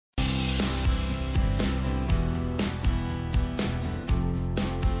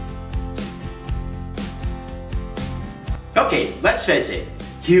Okay, let's face it,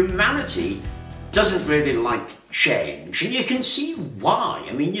 humanity doesn't really like change, and you can see why.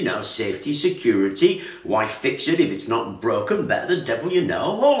 I mean, you know, safety, security, why fix it if it's not broken, better the devil you know,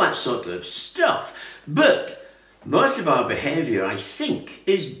 all that sort of stuff. But most of our behaviour, I think,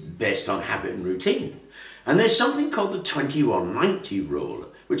 is based on habit and routine. And there's something called the 21-90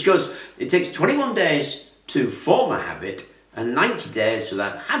 rule, which goes, it takes 21 days to form a habit and 90 days for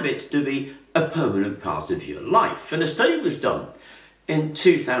that habit to be a permanent part of your life. And a study was done in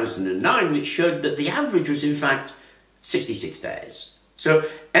 2009 which showed that the average was in fact 66 days. So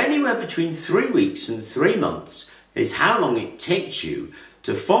anywhere between 3 weeks and 3 months is how long it takes you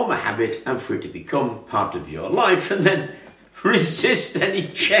to form a habit and for it to become part of your life and then resist any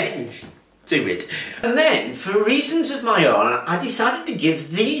change to it. And then, for reasons of my own, I decided to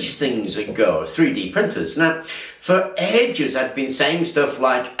give these things a go, 3D printers. Now, for ages I'd been saying stuff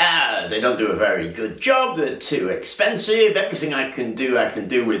like, they don't do a very good job, they're too expensive, everything I can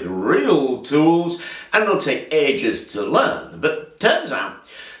do with real tools, and it'll take ages to learn. But turns out,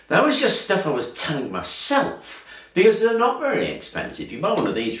 that was just stuff I was telling myself, because they're not very expensive. You buy one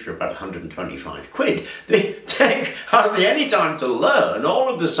of these for about 125 quid. They take hardly any time to learn,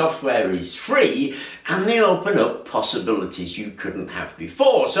 all of the software is free, and they open up possibilities you couldn't have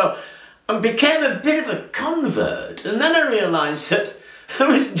before. So I became a bit of a convert, and then I realised that I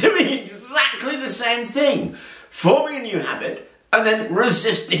was doing exactly the same thing, forming a new habit, and then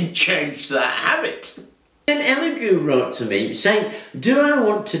resisting change to that habit. And Elegoo wrote to me saying, do I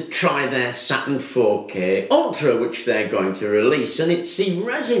want to try their Saturn 4K Ultra, which they're going to release, and it's the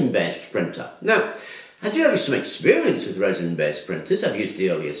resin-based printer. Now, I do have some experience with resin-based printers. I've used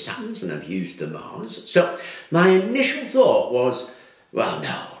the earlier Saturns and I've used the Mars. So my initial thought was, well,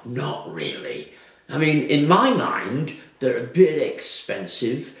 no, not really. I mean, in my mind, they're a bit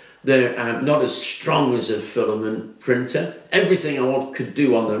expensive. They're not as strong as a filament printer. Everything I could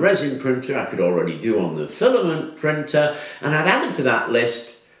do on the resin printer, I could already do on the filament printer, and I'd added to that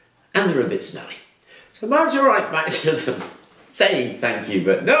list, and they're a bit smelly. So I had to write back to them, saying thank you,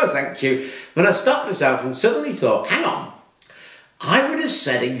 but no thank you. But I stopped myself and suddenly thought, hang on, I would have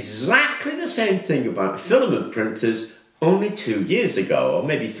said exactly the same thing about filament printers only 2 years ago, or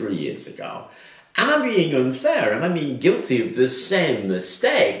maybe 3 years ago. Am I being unfair? Am I being guilty of the same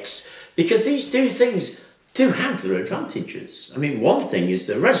mistakes? Because these two things do have their advantages. I mean, one thing is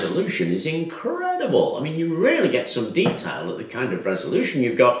the resolution is incredible. I mean, you really get some detail at the kind of resolution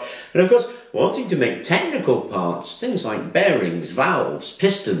you've got. And of course, wanting to make technical parts, things like bearings, valves,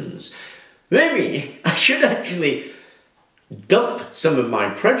 pistons, maybe I should actually dump some of my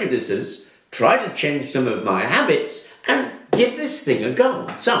prejudices, try to change some of my habits, and give this thing a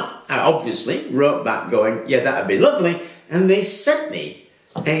go. So I obviously wrote back going, yeah, that'd be lovely, and they sent me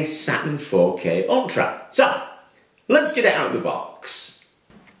a Saturn 4K Ultra. So let's get it out of the box.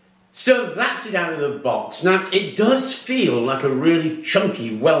 So that's it out of the box. Now it does feel like a really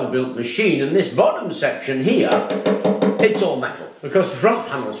chunky, well-built machine, and this bottom section here, it's all metal. Of course, the front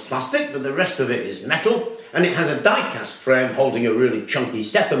panel's plastic, but the rest of it is metal, and it has a die-cast frame holding a really chunky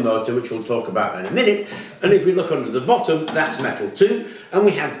stepper motor, which we'll talk about in a minute. And if we look under the bottom, that's metal too, and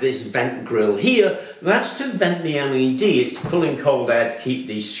we have this vent grill here. That's to vent the LED. It's pulling cold air to keep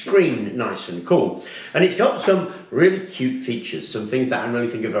the screen nice and cool. And it's got some really cute features, some things that I really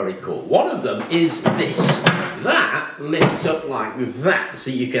think are very cool. One of them is this. That lifts up like that, so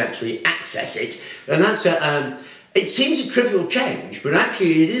you can actually access it, and that's it seems a trivial change, but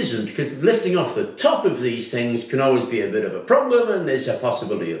actually it isn't, because lifting off the top of these things can always be a bit of a problem, and there's a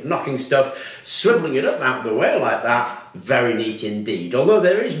possibility of knocking stuff. Swiveling it up out the way like that, very neat indeed. Although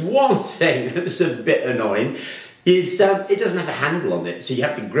there is one thing that's a bit annoying, is it doesn't have a handle on it, so you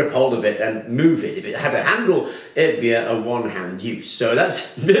have to grip hold of it and move it. If it had a handle, it'd be a one-hand use. So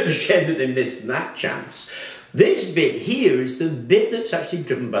that's a bit of a shame that they missed that chance. This bit here is the bit that's actually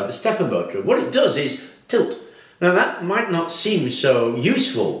driven by the stepper motor. What it does is tilt. Now that might not seem so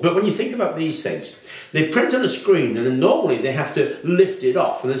useful, but when you think about these things, they print on a screen and then normally they have to lift it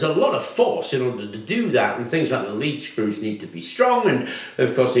off, and there's a lot of force in order to do that, and things like the lead screws need to be strong, and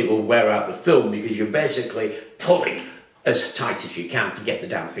of course it will wear out the film because you're basically pulling as tight as you can to get the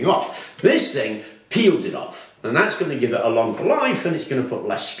damn thing off. This thing peels it off, and that's going to give it a longer life, and it's going to put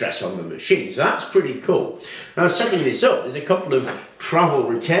less stress on the machine, so that's pretty cool. Now setting this up, there's a couple of travel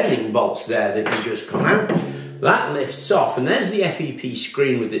retaining bolts there that you just come out. That lifts off, and there's the FEP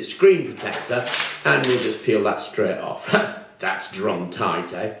screen with its screen protector, and we'll just peel that straight off. That's drum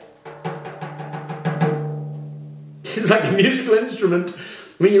tight, eh? It's like a musical instrument.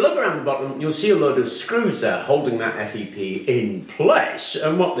 When you look around the bottom, you'll see a load of screws there holding that FEP in place,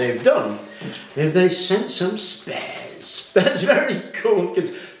 and what they've done is they've sent some spares. this. That's very cool,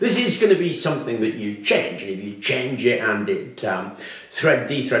 because this is going to be something that you change. And if you change it and it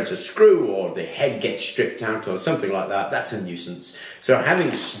dethreads a screw, or the head gets stripped out or something like that, that's a nuisance. So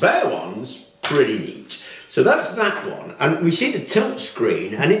having spare ones, pretty neat. So that's that one. And we see the tilt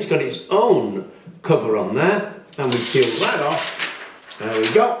screen, and it's got its own cover on there. And we peel that off. There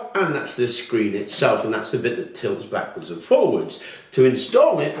we go, and that's the screen itself, and that's the bit that tilts backwards and forwards. To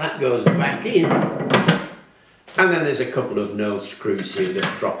install it, that goes back in, and then there's a couple of nose screws here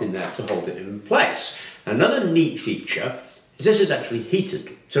that drop in there to hold it in place. Another neat feature is this is actually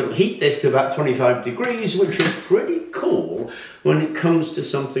heated. So it'll heat this to about 25 degrees, which is pretty cool when it comes to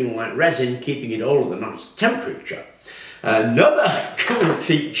something like resin, keeping it all at a nice temperature. Another cool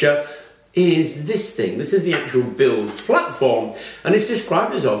feature is this thing. This is the actual build platform, and it's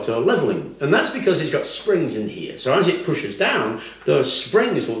described as auto leveling, and that's because it's got springs in here. So as it pushes down, those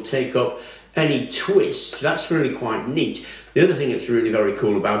springs will take up any twist. That's really quite neat. The other thing that's really very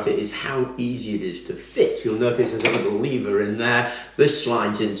cool about it is how easy it is to fit. You'll notice there's a little lever in there. This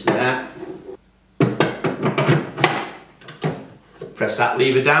slides into there. Press that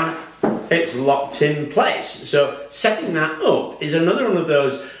lever down, it's locked in place. So setting that up is another one of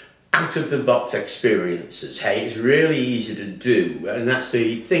those out-of-the-box experiences. Hey, it's really easy to do, and that's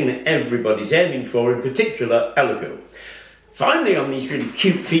the thing that everybody's aiming for, in particular Elegoo. Finally, on these really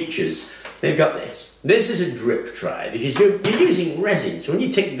cute features, they've got this. This is a drip tray, because you're using resin, so when you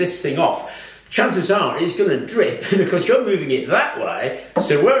take this thing off, chances are it's going to drip, because you're moving it that way,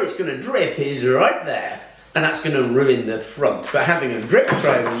 so where it's going to drip is right there, and that's going to ruin the front. But having a drip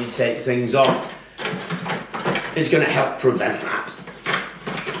tray when you take things off is going to help prevent that.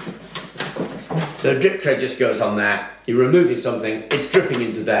 The drip tray just goes on there, you're removing something, it's dripping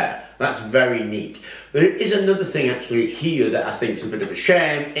into there. That's very neat. But it is another thing actually here that I think is a bit of a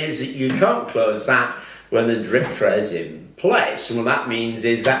shame, is that you can't close that when the drip tray is in place. And what that means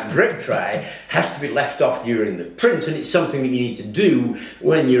is that drip tray has to be left off during the print, and it's something that you need to do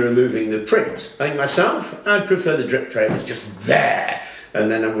when you're removing the print. I think myself, I'd prefer the drip tray was just there, and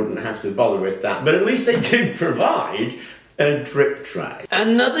then I wouldn't have to bother with that. But at least they do provide a drip tray.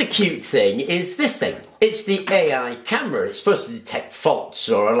 Another cute thing is this thing. It's the AI camera. It's supposed to detect faults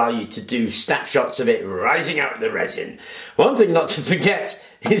or allow you to do snapshots of it rising out of the resin. One thing not to forget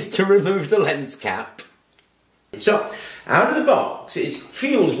is to remove the lens cap. So, out of the box, it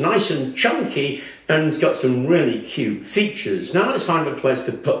feels nice and chunky, and it's got some really cute features. Now let's find a place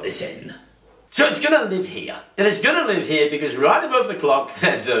to put this in. So it's going to live here, and it's going to live here because right above the clock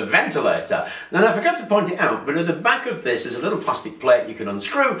there's a ventilator. And I forgot to point it out, but at the back of this is a little plastic plate you can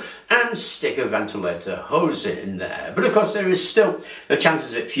unscrew and stick a ventilator hose in there. But of course there is still the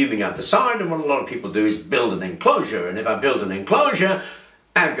chances of it fuming out the side, and what a lot of people do is build an enclosure, and if I build an enclosure,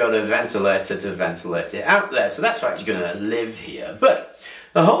 I've got a ventilator to ventilate it out there. So that's why it's going to live here. But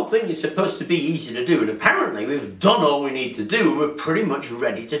the whole thing is supposed to be easy to do, and apparently we've done all we need to do. We're pretty much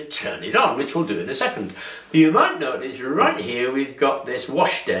ready to turn it on, which we'll do in a second. You might notice right here we've got this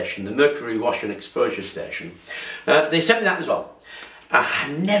wash station, the mercury wash and exposure station. They sent me that as well.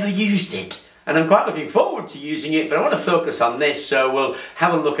 I've never used it, and I'm quite looking forward to using it, but I want to focus on this, so we'll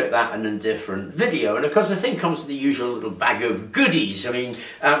have a look at that in a different video. And of course the thing comes with the usual little bag of goodies. I mean,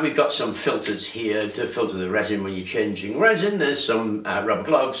 we've got some filters here to filter the resin when you're changing resin. There's some rubber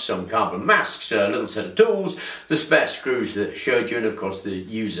gloves, some carbon masks, a little set of tools, the spare screws that I showed you, and of course the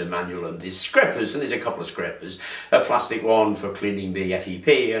user manual and these scrapers. And there's a couple of scrapers, a plastic one for cleaning the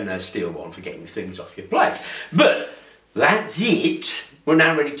FEP and a steel one for getting things off your plate. But that's it. We're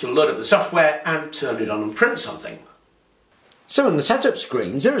now ready to load up the software and turn it on and print something. So on the setup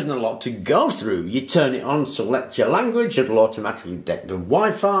screens, there isn't a lot to go through. You turn it on, select your language, it'll automatically detect the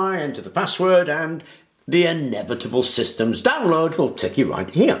Wi-Fi, enter the password, and the inevitable systems download will take you right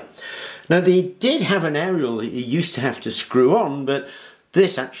here. Now they did have an aerial that you used to have to screw on, but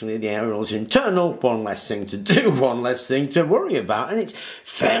this actually, the aerial is internal, one less thing to do, one less thing to worry about, and it's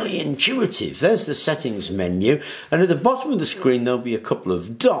fairly intuitive. There's the settings menu, and at the bottom of the screen there'll be a couple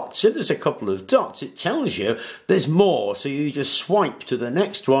of dots. If there's a couple of dots, it tells you there's more, so you just swipe to the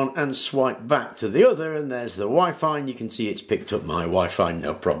next one and swipe back to the other, and there's the Wi-Fi, and you can see it's picked up my Wi-Fi,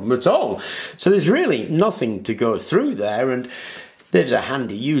 no problem at all. So there's really nothing to go through there, and there's a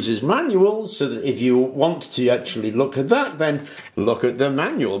handy user's manual, so that if you want to actually look at that, then look at the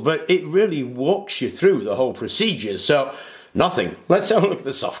manual. But it really walks you through the whole procedure, so nothing. Let's have a look at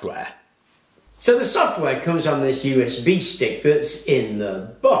the software. So the software comes on this USB stick that's in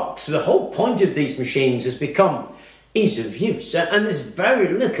the box. The whole point of these machines has become ease of use, and there's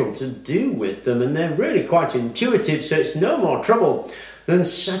very little to do with them, and they're really quite intuitive, so it's no more trouble than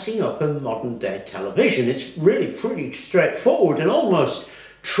setting up a modern day television. It's really pretty straightforward and almost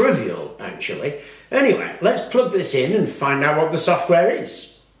trivial, actually. Anyway, let's plug this in and find out what the software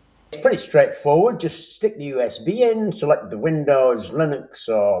is. It's pretty straightforward. Just stick the USB in, select the Windows, Linux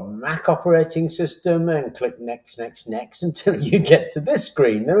or Mac operating system and click next, next, next until you get to this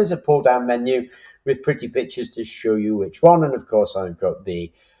screen. There is a pull-down menu with pretty pictures to show you which one. And of course, I've got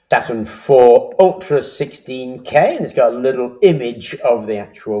the Saturn 4 Ultra 16K and it's got a little image of the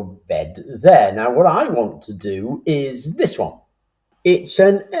actual bed there. Now, what I want to do is this one. It's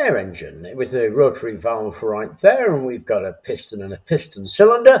an air engine with a rotary valve right there, and we've got a piston and a piston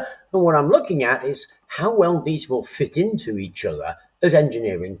cylinder. And what I'm looking at is how well these will fit into each other as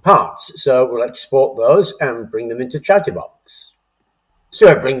engineering parts. So we'll export those and bring them into Chatterbox.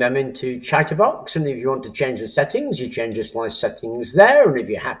 So bring them into Chatterbox, and if you want to change the settings, you change the slice settings there, and if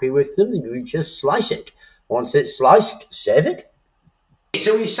you're happy with them, then you just slice it. Once it's sliced, save it.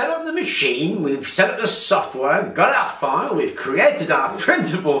 So we've set up the machine, we've set up the software, we've got our file, we've created our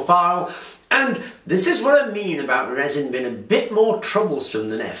printable file, and this is what I mean about resin being a bit more troublesome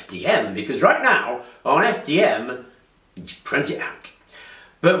than FDM, because right now, on FDM, you just print it out.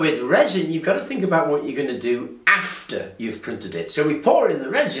 But with resin, you've got to think about what you're going to do after you've printed it. So we pour in the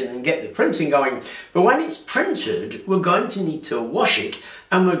resin and get the printing going, but when it's printed, we're going to need to wash it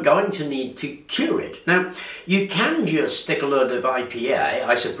and we're going to need to cure it. Now, you can just stick a load of IPA,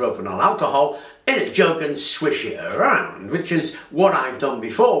 isopropanol alcohol, in a jug and swish it around, which is what I've done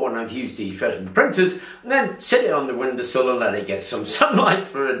before when I've used these resin printers, and then sit it on the windowsill and let it get some sunlight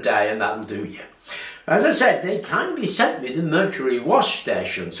for a day, and that'll do you. As I said, they can be sent with the mercury wash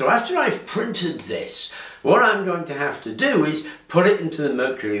station. So after I've printed this, what I'm going to have to do is put it into the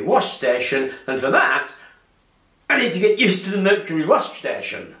mercury wash station. And for that, I need to get used to the mercury wash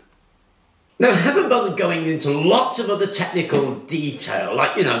station. Now, I haven't bothered going into lots of other technical detail,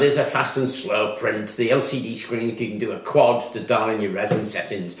 like, you know, there's a fast and slow print, the LCD screen, you can do a quad to dial in your resin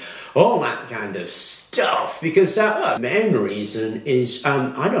settings, all that kind of stuff, because the main reason is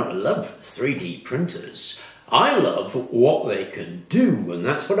I don't love 3D printers. I love what they can do, and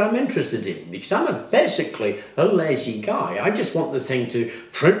that's what I'm interested in, because I'm basically a lazy guy. I just want the thing to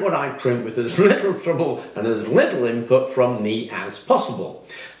print what I print with as little trouble and as little input from me as possible.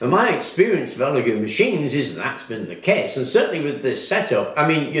 And my experience of Elegoo machines is that's been the case, and certainly with this setup, I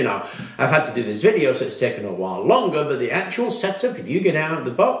mean, you know, I've had to do this video, so it's taken a while longer, but the actual setup, if you get out of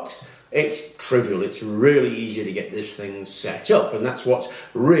the box, it's trivial. It's really easy to get this thing set up, and that's what's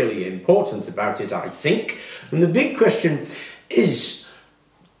really important about it, I think. And the big question is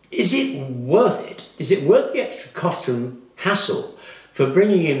it worth it? Is it worth the extra cost and hassle for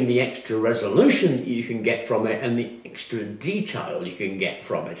bringing in the extra resolution that you can get from it and the extra detail you can get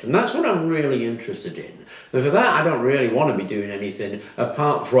from it? And that's what I'm really interested in. And for that, I don't really want to be doing anything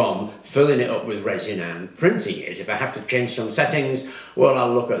apart from filling it up with resin and printing it. If I have to change some settings, well,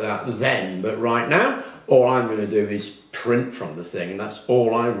 I'll look at that then. But right now, all I'm going to do is print from the thing, and that's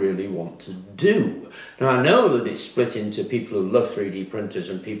all I really want to do. Now, I know that it's split into people who love 3D printers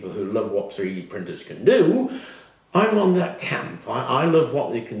and people who love what 3D printers can do. I'm on that camp. I love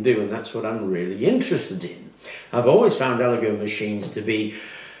what they can do, and that's what I'm really interested in. I've always found Elegoo machines to be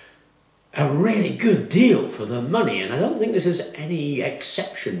a really good deal for the money, and I don't think this is any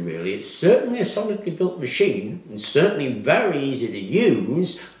exception, really. It's certainly a solidly built machine. It's certainly very easy to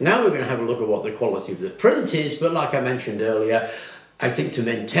use. Now we're going to have a look at what the quality of the print is, but like I mentioned earlier, I think to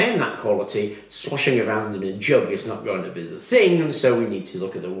maintain that quality, sloshing around in a jug is not going to be the thing, and so we need to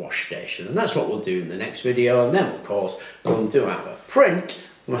look at the wash station, and that's what we'll do in the next video. And then, of course, we'll do our print,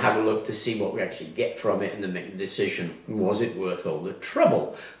 and we'll have a look to see what we actually get from it and then make a decision, was it worth all the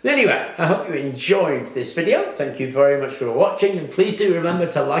trouble? Anyway, I hope you enjoyed this video. Thank you very much for watching, and please do remember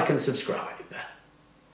to like and subscribe.